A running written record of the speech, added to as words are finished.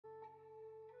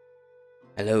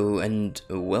Hello and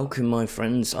welcome my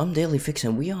friends, I'm Dailyfix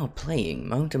and we are playing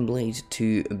Mountain Blade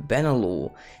to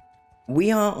Bannerlord. We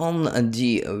are on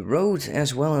the road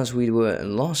as well as we were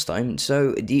last time,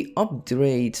 so the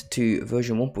upgrade to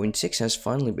version 1.6 has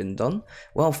finally been done.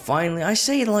 Well, finally, I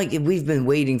say it like we've been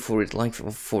waiting for it like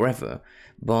forever,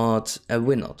 but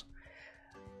we're not.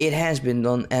 It has been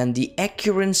done and the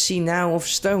accuracy now of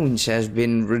stones has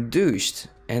been reduced,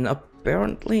 and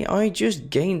apparently I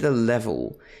just gained a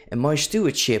level and my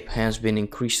stewardship has been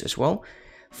increased as well.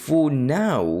 For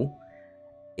now,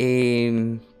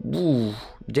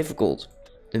 difficult.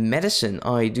 The medicine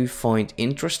I do find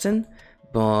interesting,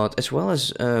 but as well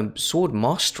as sword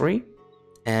mastery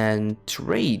and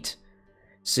trade,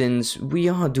 since we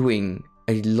are doing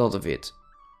a lot of it.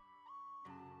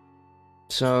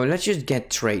 So let's just get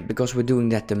trade, because we're doing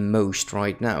that the most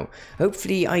right now.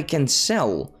 Hopefully I can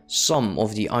sell some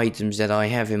of the items that I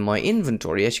have in my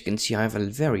inventory. As you can see, I have a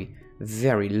very,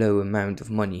 very low amount of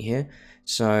money here.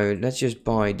 So let's just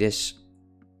buy this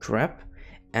crap.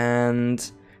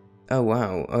 And oh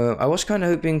wow, I was kind of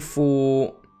hoping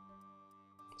for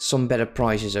some better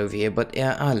prices over here, but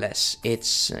alas,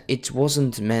 it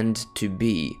wasn't meant to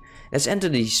be. Let's enter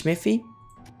the smithy.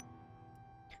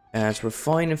 Let's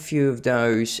refine a few of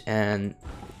those, and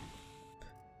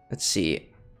let's see.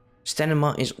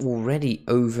 Stamina is already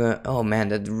over. Oh man,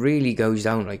 that really goes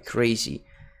down like crazy.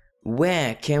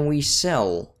 Where can we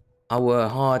sell our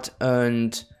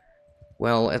hard-earned?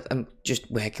 Well,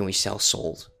 just where can we sell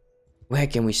salt? Where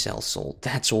can we sell salt?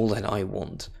 That's all that I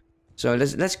want. So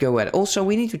let's go at it. Also,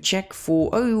 we need to check for.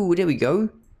 Oh, there we go.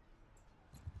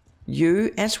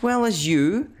 You as well as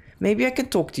you. Maybe I can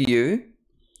talk to you.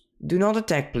 Do not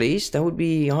attack, please. That would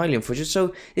be highly unfortunate.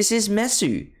 So, this is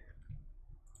Mesu.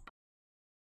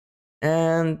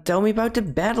 And tell me about the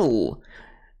battle.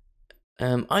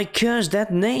 I cursed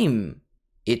that name.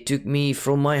 It took me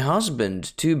from my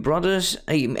husband, 2 brothers,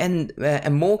 and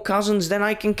more cousins than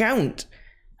I can count.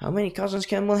 How many cousins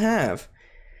can one have?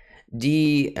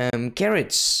 The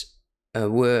Carrots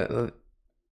were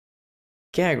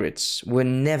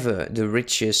never the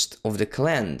richest of the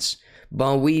clans,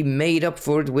 but we made up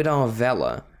for it with our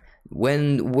valor.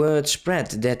 When word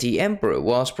spread that the Emperor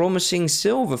was promising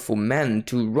silver for men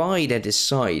to ride at his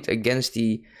side against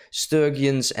the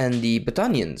Sturgians and the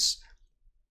Battanians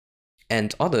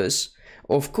and others,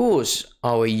 of course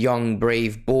our young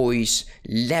brave boys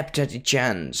leapt at the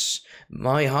chance.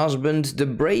 My husband, the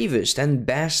bravest and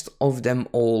best of them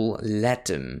all, led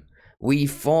them. We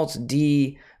fought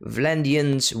the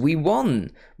Vlandians, we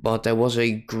won, but there was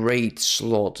a great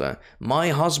slaughter. My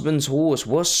husband's horse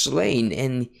was slain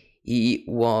and he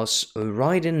was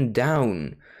ridden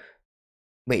down.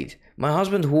 Wait, my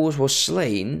husband's horse was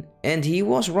slain and he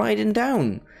was ridden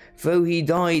down, though he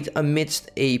died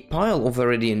amidst a pile of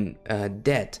Viridian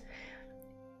dead.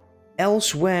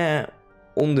 Elsewhere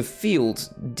on the field,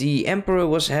 the Emperor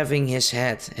was having his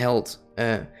head held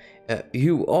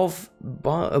hew off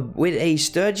with a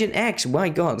sturgeon axe. My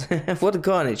god, what a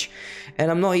carnage. And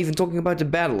I'm not even talking about the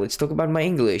battle, it's talking about my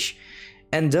English.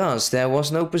 And thus there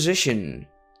was no position.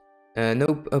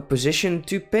 No position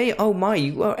to pay. Oh my,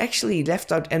 you were actually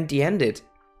left out empty-handed.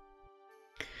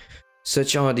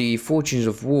 Such are the fortunes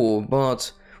of war,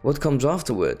 but what comes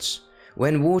afterwards?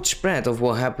 When word spread of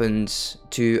what happened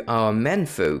to our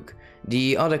menfolk,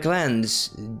 the other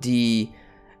clans, the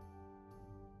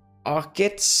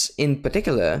Arquettes in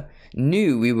particular,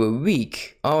 knew we were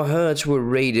weak. Our herds were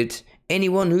raided.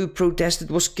 Anyone who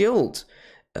protested was killed.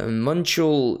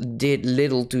 Munchel did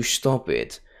little to stop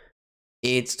it.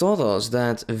 It taught us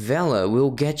that valor will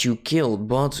get you killed,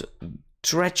 but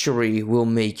treachery will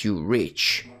make you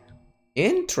rich.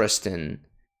 Interesting.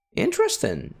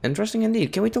 Interesting. Interesting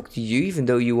indeed. Can we talk to you even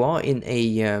though you are in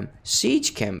a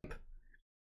siege camp?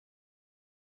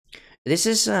 This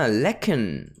is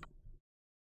Lecken.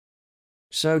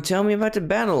 So tell me about the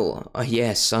battle.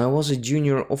 Yes, I was a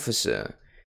junior officer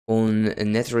on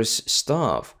Nether's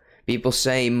staff. People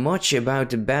say much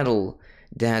about the battle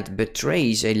that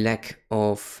betrays a lack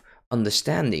of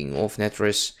understanding of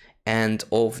Nether's and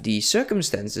of the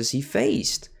circumstances he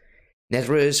faced.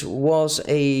 Nether's had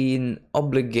an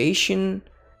obligation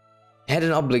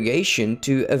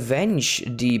to avenge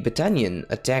the Battanian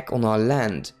attack on our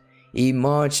land. He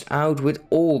marched out with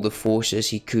all the forces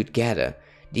he could gather.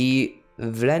 The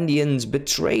Vlandians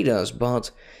betrayed us,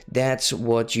 but that's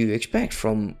what you expect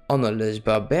from honorless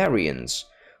barbarians.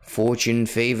 Fortune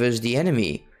favors the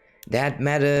enemy. What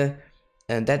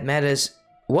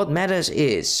matters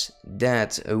is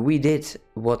that we did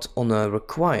what honor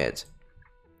required.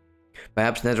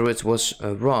 Perhaps Netherwoods was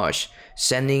rash,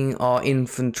 sending our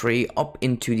infantry up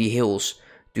into the hills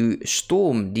to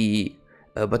storm the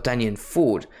battalion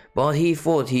fort, but he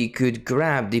thought he could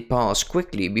grab the pass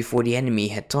quickly before the enemy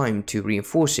had time to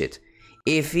reinforce it.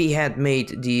 If he had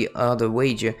made the other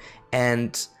wager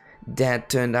and that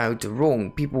turned out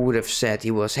wrong, people would have said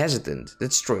he was hesitant.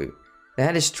 That's true.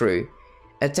 That is true.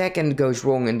 Attack and it goes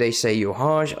wrong and they say you're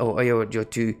harsh or you're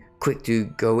too quick to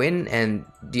go in, and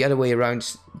the other way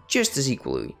around just as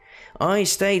equally. I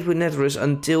stayed with Netherus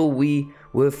until we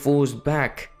were forced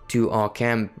back to our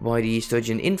camp by the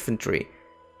Sturgeon infantry,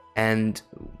 and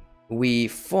we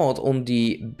fought on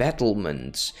the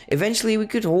battlements. Eventually we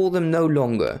could hold them no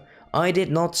longer. I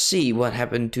did not see what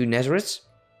happened to Netherus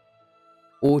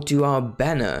or to our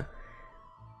banner.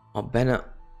 Our banner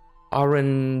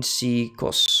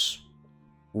Arencikos,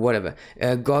 whatever,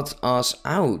 got us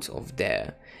out of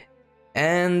there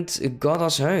and got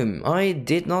us home. I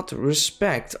did not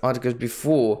respect Articus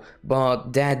before,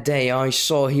 but that day I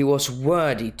saw he was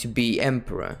worthy to be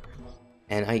emperor.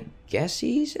 And I guess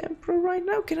he's emperor right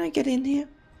now. Can I get in here?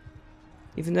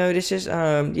 Even though this is,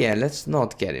 yeah, let's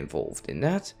not get involved in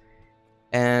that.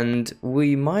 And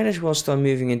we might as well start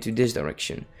moving into this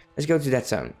direction. Let's go to that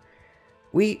town.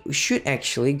 We should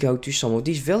actually go to some of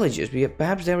these villages.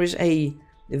 Perhaps there is a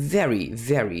very,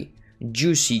 very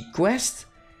juicy quest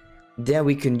that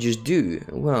we can just do.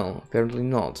 Well, apparently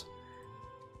not.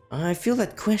 I feel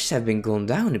that quests have been gone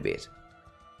down a bit.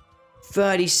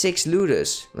 36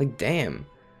 looters. Like, damn.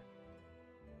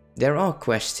 There are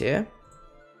quests here.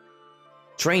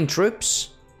 Train troops.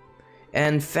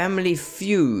 And family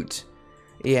feud.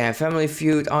 Yeah, family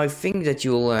feud. I think that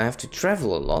you'll have to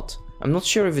travel a lot. I'm not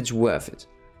sure if it's worth it.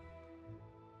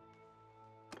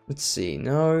 Let's see.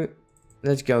 No.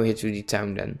 Let's go here to the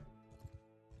town then.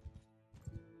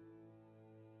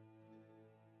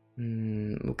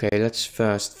 Okay, let's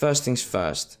first things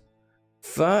first.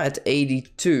 Fur at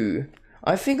 82.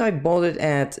 I think I bought it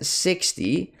at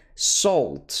 60.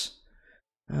 Salt.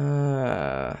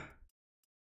 Beer.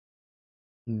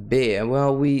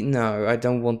 Well, no, I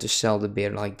don't want to sell the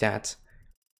beer like that.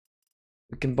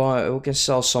 We can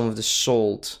sell some of the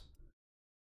salt.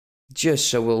 Just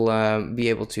so we'll be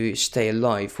able to stay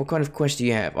alive. What kind of quest do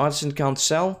you have? Artisan can't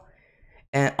sell.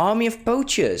 Army of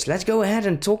Poachers. Let's go ahead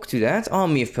and talk to that.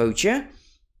 Army of Poacher.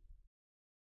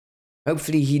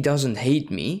 Hopefully he doesn't hate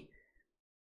me.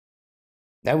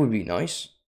 That would be nice.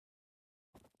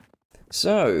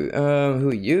 So, who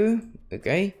are you?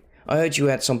 Okay. I heard you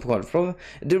had some kind of problem.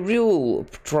 The real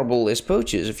trouble is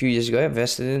Poachers. A few years ago I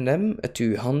invested in them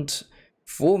to hunt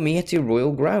for me at the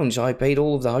royal grounds. I paid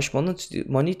all of the hush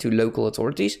money to local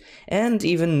authorities and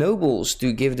even nobles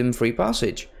to give them free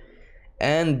passage.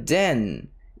 And then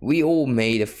we all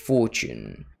made a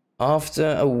fortune.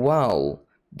 After a while,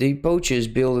 the Poachers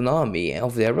built an army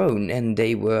of their own, and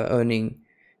they were earning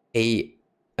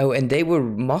and they were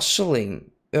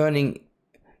earning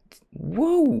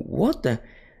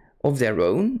of their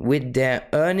own with their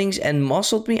earnings, and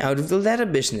muscled me out of the leather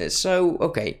business. So,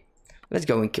 okay, let's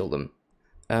go and kill them.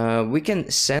 We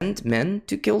can send men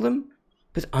to kill them,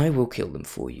 but I will kill them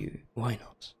for you. Why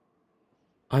not?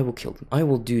 I will kill them. I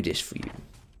will do this for you.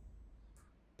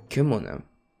 Come on now.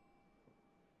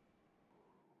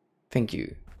 Thank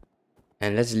you.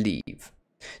 And let's leave.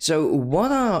 So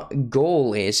what our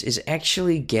goal is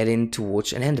actually getting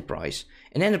towards an enterprise.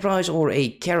 An enterprise or a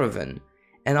caravan.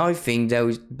 And I think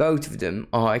both of them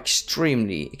are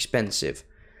extremely expensive.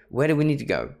 Where do we need to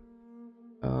go?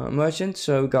 Merchant,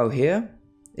 so go here.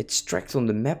 It's tracked on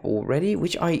the map already,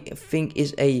 which I think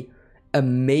is a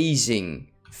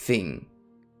amazing thing.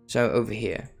 So over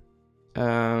here.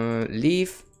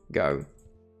 Leave, go.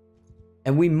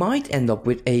 And we might end up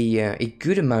with a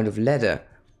good amount of leather.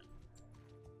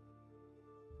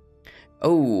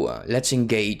 Oh, let's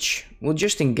engage. We'll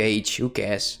just engage, who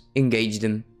cares? Engage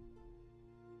them.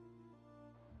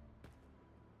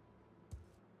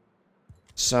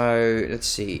 So, let's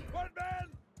see.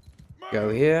 Go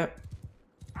here.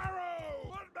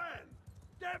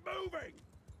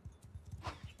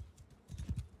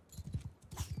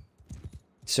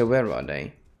 So where are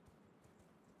they?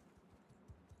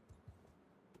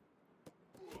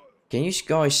 Can you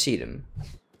guys see them?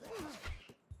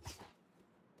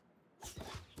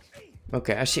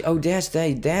 Okay, I see. Oh, there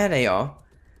they are.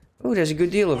 Oh, there's a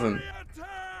good deal of them.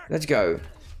 Let's go.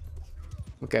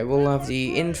 Okay, we'll have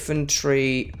the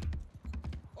infantry.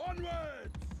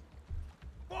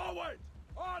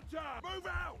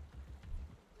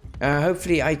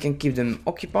 Hopefully I can keep them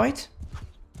occupied.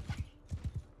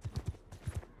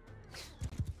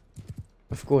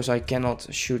 Of course I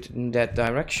cannot shoot in that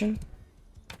direction.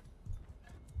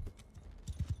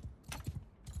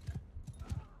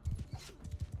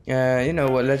 You know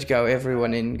what, let's go,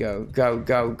 everyone in, go, go,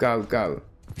 go, go, go.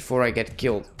 Before I get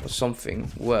killed or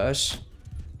something worse.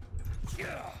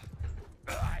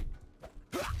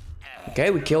 Okay,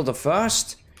 we killed the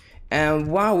first. And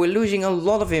wow, we're losing a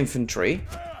lot of infantry.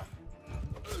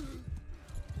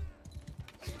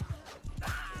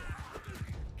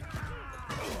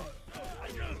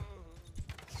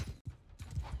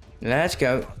 Let's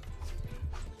go.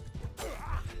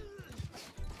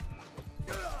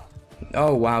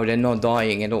 Oh wow, they're not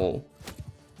dying at all.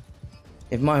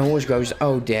 If my horse goes,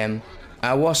 oh damn.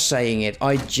 I was saying it,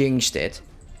 I jinxed it.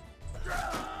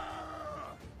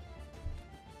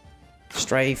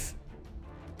 Strafe.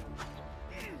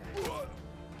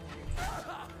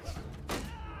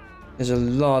 There's a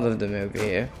lot of them over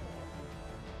here.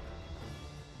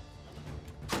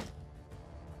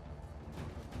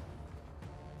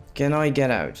 Can I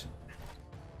get out?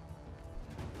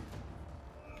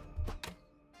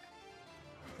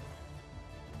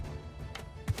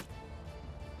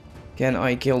 Can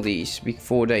I kill these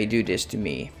before they do this to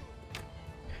me?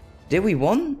 Did we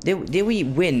win? Did we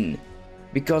win?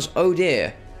 Because oh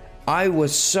dear, I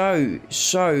was so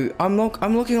I'm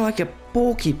looking like a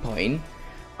porcupine.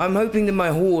 I'm hoping that my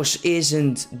horse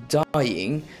isn't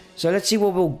dying. So let's see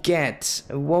what we'll get.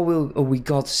 We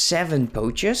got 7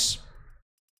 poachers.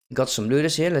 Got some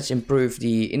looters here. Let's improve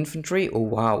the infantry. Oh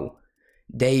wow,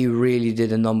 they really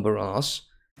did a number on us.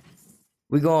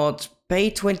 We got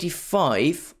pay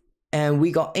 25. And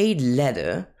we got 8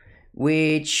 leather,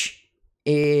 which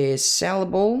is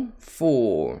sellable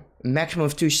for a maximum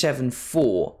of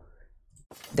 274.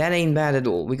 That ain't bad at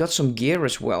all. We got some gear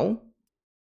as well.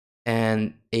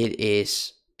 And it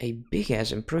is a big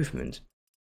ass improvement.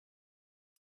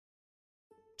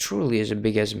 Truly is a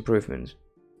big ass improvement.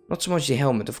 Not so much the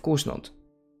helmet, of course not.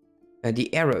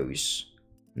 The arrows.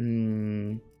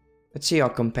 Let's see our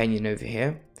companion over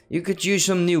here. You could use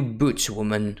some new boots,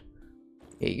 woman.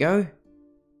 Here you go.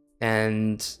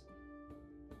 And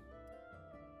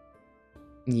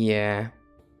yeah,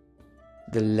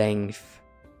 the length.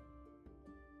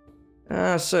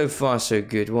 So far so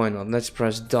good. Why not? Let's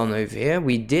press done over here.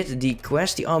 We did the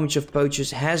quest. The army of poachers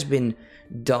has been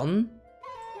done.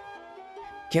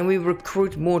 Can we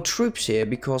recruit more troops here?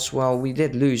 Because well, we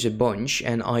did lose a bunch,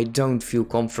 and I don't feel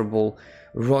comfortable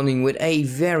running with a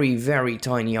very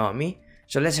tiny army.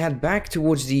 So let's head back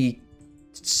towards the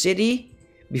city.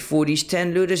 Before these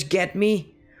 10 looters get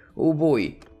me. Oh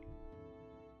boy.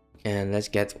 And let's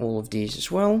get all of these as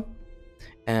well.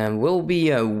 And we'll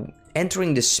be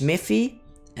entering the smithy.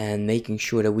 And making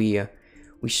sure that we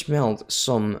smelt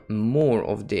some more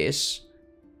of this.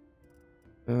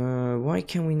 Why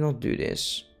can we not do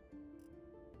this?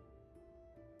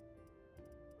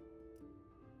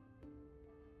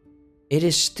 It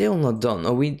is still not done.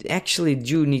 Oh, we actually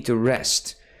do need to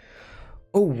rest.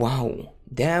 Oh wow.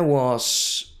 That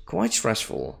was quite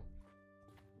stressful.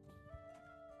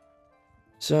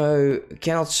 So,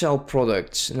 cannot sell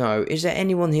products. No. Is there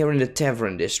anyone here in the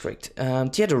tavern district?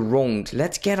 Theater wronged.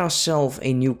 Let's get ourselves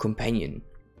a new companion.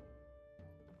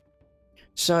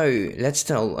 So, let's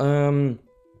tell.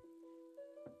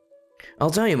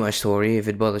 I'll tell you my story if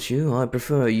it bothers you. I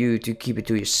prefer you to keep it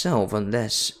to yourself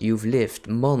unless you've lived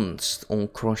months on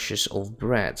crushes of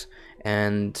bread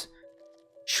and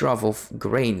shroud of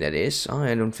grain, that is.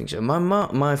 I don't think so.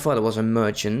 My father was a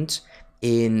merchant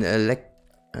in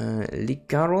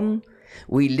Licaron.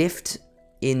 We lived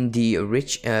in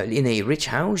a rich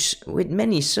house with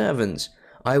many servants.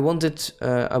 I wanted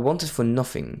for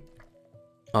nothing.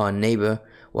 Our neighbor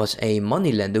was a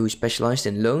moneylender who specialized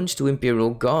in loans to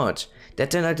imperial guards.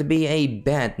 That turned out to be a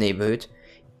bad neighborhood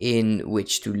in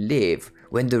which to live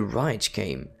when the riots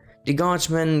came. The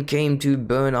guardsmen came to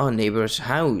burn our neighbor's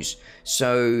house,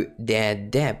 so their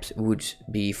debt would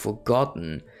be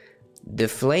forgotten. The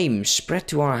flames spread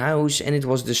to our house and it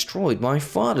was destroyed. My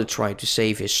father tried to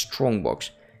save his strongbox,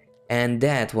 and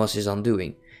that was his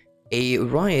undoing. A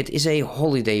riot is a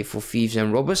holiday for thieves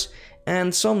and robbers,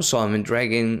 and some saw him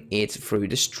dragging it through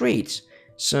the streets.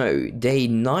 So they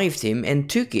knifed him and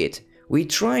took it. We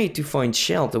tried to find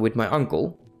shelter with my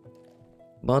uncle,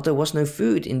 but there was no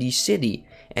food in the city.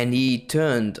 And he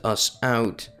turned us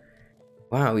out.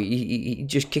 Wow, he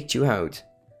just kicked you out.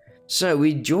 So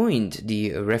we joined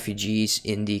the refugees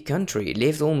in the country,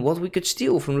 lived on what we could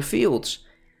steal from the fields.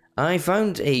 I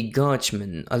found a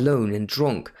guardsman alone and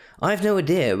drunk. I've no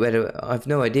idea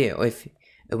if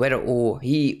or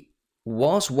he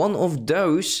was one of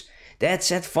those that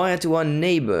set fire to our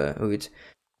neighborhood.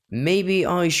 Maybe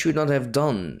I should not have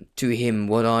done to him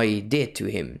what I did to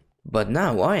him, but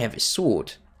now I have a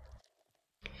sword.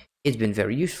 It's been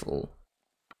very useful.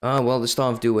 Well, the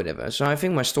staff do whatever. So I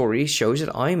think my story shows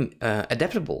that I'm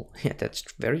adaptable. Yeah, that's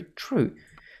very true.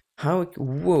 How...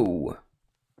 Whoa.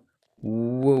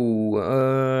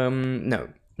 Whoa. No.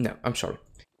 No, I'm sorry.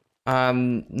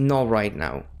 Not right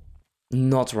now.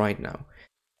 Not right now.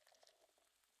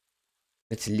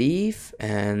 Let's leave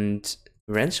and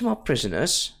ransom our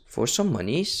prisoners for some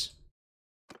monies.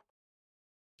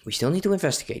 We still need to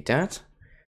investigate that.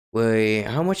 Wait,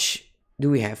 how much do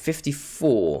we have?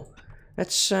 54.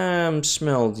 Let's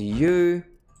smelt you.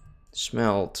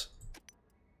 Smelt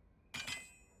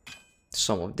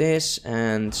some of this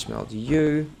and smelt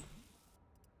you.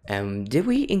 Did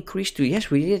we increase to... Yes,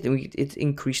 we did. It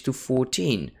increased to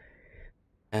 14.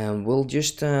 And we'll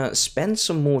just spend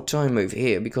some more time over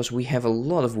here because we have a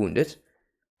lot of wounded.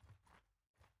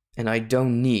 And I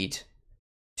don't need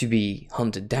to be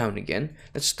hunted down again.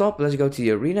 Let's stop. Let's go to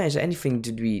the arena. Is there anything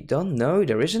to be done? No,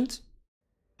 there isn't.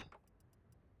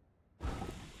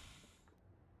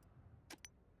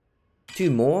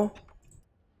 Two more.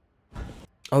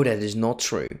 Oh, that is not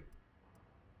true.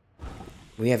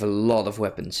 We have a lot of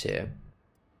weapons here.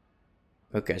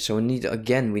 Okay, so we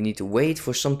need to wait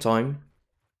for some time.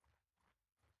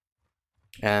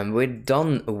 We're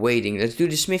done waiting. Let's do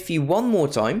the smithy one more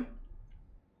time.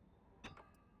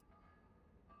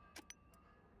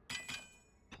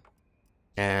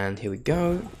 And here we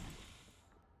go.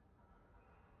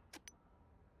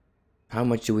 How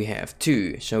much do we have?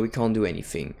 2, so we can't do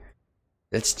anything.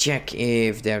 Let's check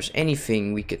if there's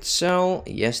anything we could sell.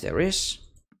 Yes, there is.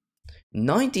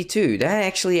 92, that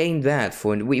actually ain't bad.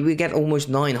 For we get almost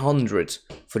 900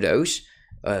 for those.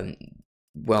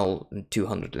 Well,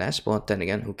 200 less, but then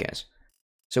again, who cares?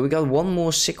 So we got one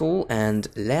more sickle, and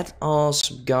let us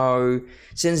go.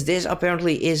 Since this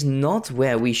apparently is not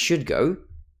where we should go,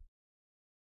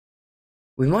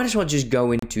 we might as well just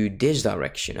go into this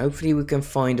direction. Hopefully we can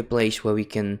find a place where we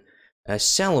can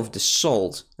sell off the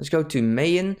salt. Let's go to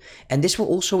Mayen, and this will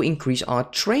also increase our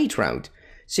trade route.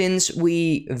 Since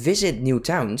we visit new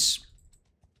towns,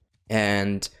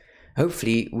 and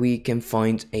hopefully we can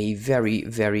find a very,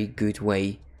 very good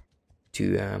way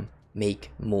to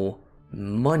make more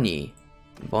money.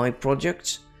 Buy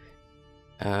projects.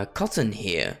 Cotton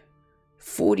here.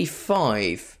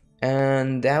 45.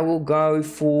 And that will go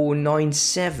for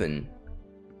 97.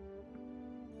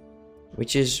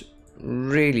 Which is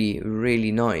really,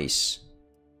 really nice.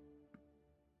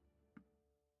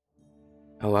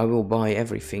 Oh, I will buy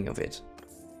everything of it.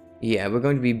 Yeah, we're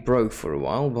going to be broke for a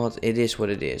while, but it is what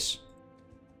it is.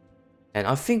 And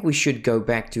I think we should go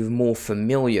back to more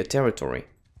familiar territory.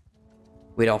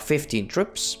 With our 15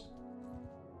 troops.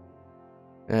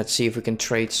 Let's see if we can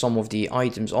trade some of the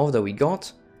items off that we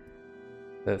got.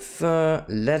 Fur,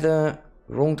 leather,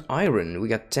 wrought iron. We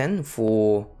got 10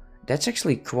 for... That's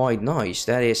actually quite nice.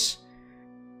 That is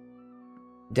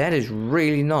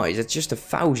really nice. That's just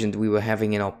 1,000 we were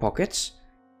having in our pockets.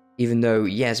 Even though,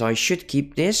 yes, I should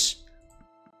keep this.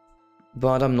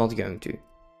 But I'm not going to.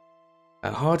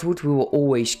 Hardwood we will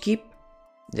always keep.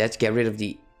 Let's get rid of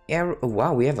the arrow. Oh,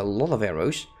 wow, we have a lot of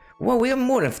arrows. Wow, we have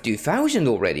more than 2,000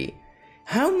 already.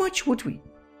 How much will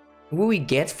we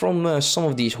get from some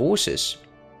of these horses?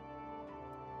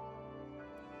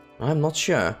 I'm not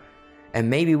sure. And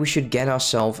maybe we should get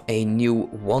ourselves a new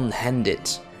one-handed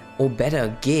or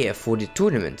better gear for the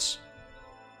tournaments.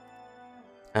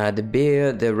 The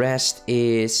beer, the rest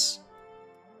is...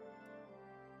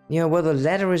 Yeah, well, the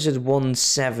leather is at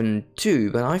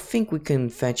 172, but I think we can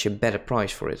fetch a better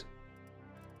price for it.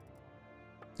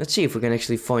 Let's see if we can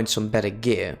actually find some better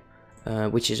gear,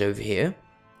 which is over here.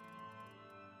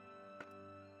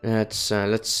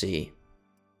 Let's see.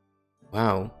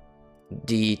 Wow.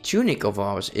 The tunic of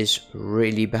ours is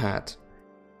really bad.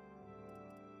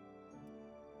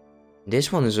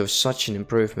 This one is of such an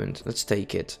improvement. Let's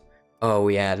take it. Oh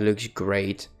yeah, it looks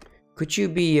great. Could you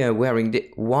be wearing the...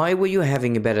 Why were you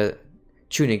having a better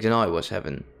tunic than I was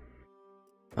having?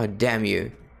 Oh, damn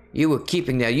you. You were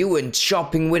keeping that. You weren't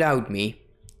shopping without me.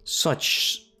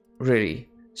 Such... Really.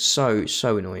 So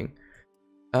annoying.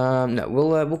 No,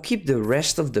 we'll keep the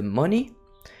rest of the money.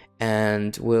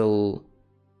 And we'll...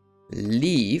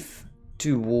 leave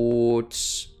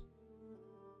towards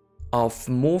our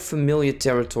more familiar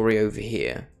territory over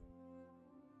here.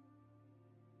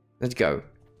 Let's go.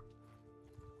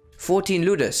 14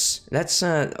 Ludus. That's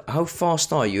how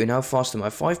fast are you and how fast am I?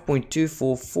 5.2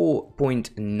 for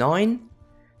 4.9.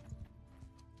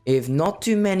 If not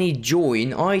too many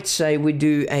join, I'd say we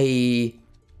do a...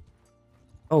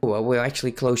 Oh, well, we're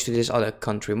actually close to this other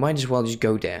country. Might as well just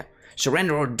go there.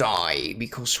 Surrender or die,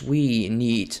 because we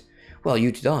need... Well,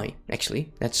 you to die,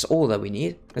 actually. That's all that we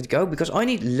need. Let's go, because I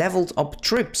need leveled up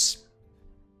troops.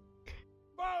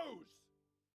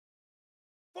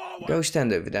 go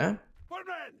stand over there.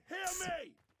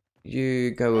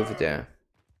 You go over there.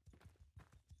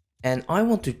 And I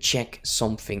want to check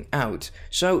something out.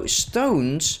 So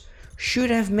stones should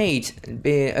have made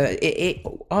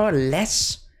are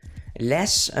less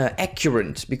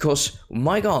accurate, because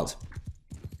my god,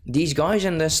 these guys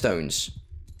and their stones.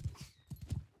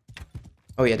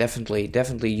 Oh yeah,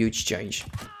 definitely huge change.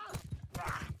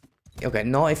 Okay,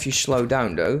 not if you slow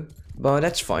down though, but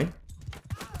that's fine.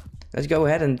 Let's go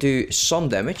ahead and do some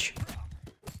damage.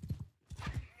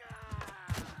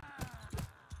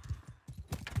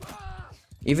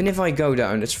 Even if I go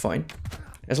down, that's fine.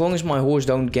 As long as my horse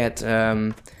don't get...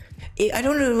 I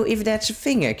don't know if that's a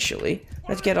thing, actually.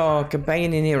 Let's get our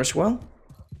companion in here as well.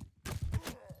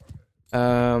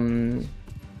 Lame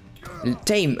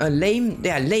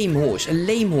horse. A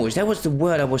lame horse. That was the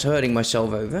word I was hurting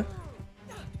myself over.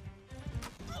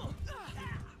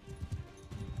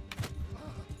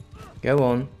 Go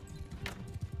on.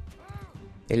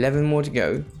 11 more to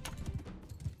go.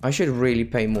 I should really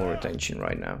pay more attention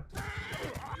right now.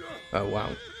 Oh, wow.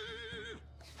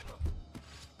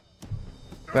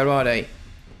 Where are they?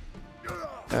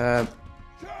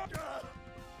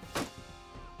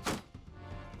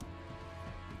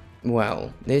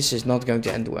 Well, this is not going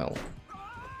to end well.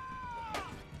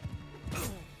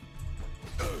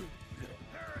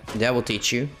 That will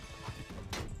teach you.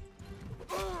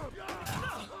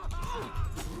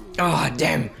 Ah,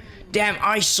 damn. Damn,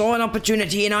 I saw an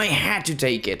opportunity and I had to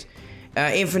take it.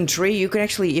 Infantry, you can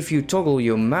actually, if you toggle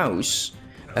your mouse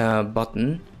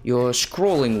button, your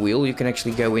scrolling wheel, you can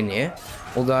actually go in here.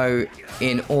 Although,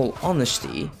 in all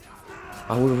honesty,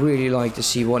 I would really like to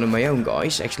see one of my own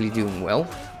guys actually doing well.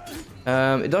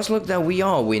 It does look that we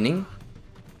are winning.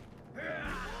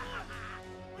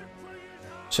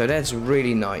 So that's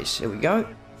really nice. Here we go.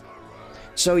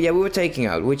 So yeah, we were taking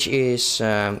out, which is,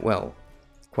 well,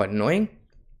 quite annoying.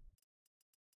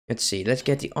 Let's see, let's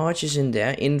get the archers in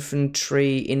there.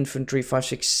 Infantry 5,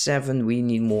 6, 7. We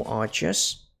need more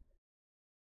archers.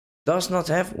 Does not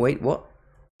have... Wait, what?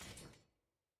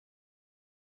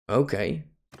 Okay.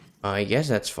 I guess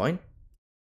that's fine.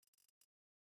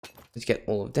 Let's get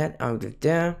all of that out of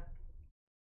there.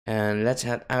 And let's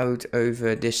head out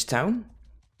over this town.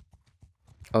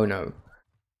 Oh no.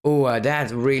 Oh,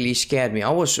 that really scared me.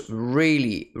 I was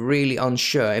really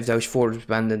unsure if those forest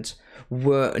bandits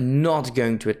were not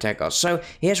going to attack us. So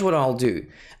here's what I'll do.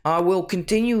 I will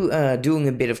continue doing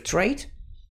a bit of trade.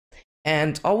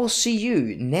 And I will see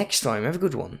you next time. Have a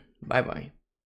good one. Bye bye.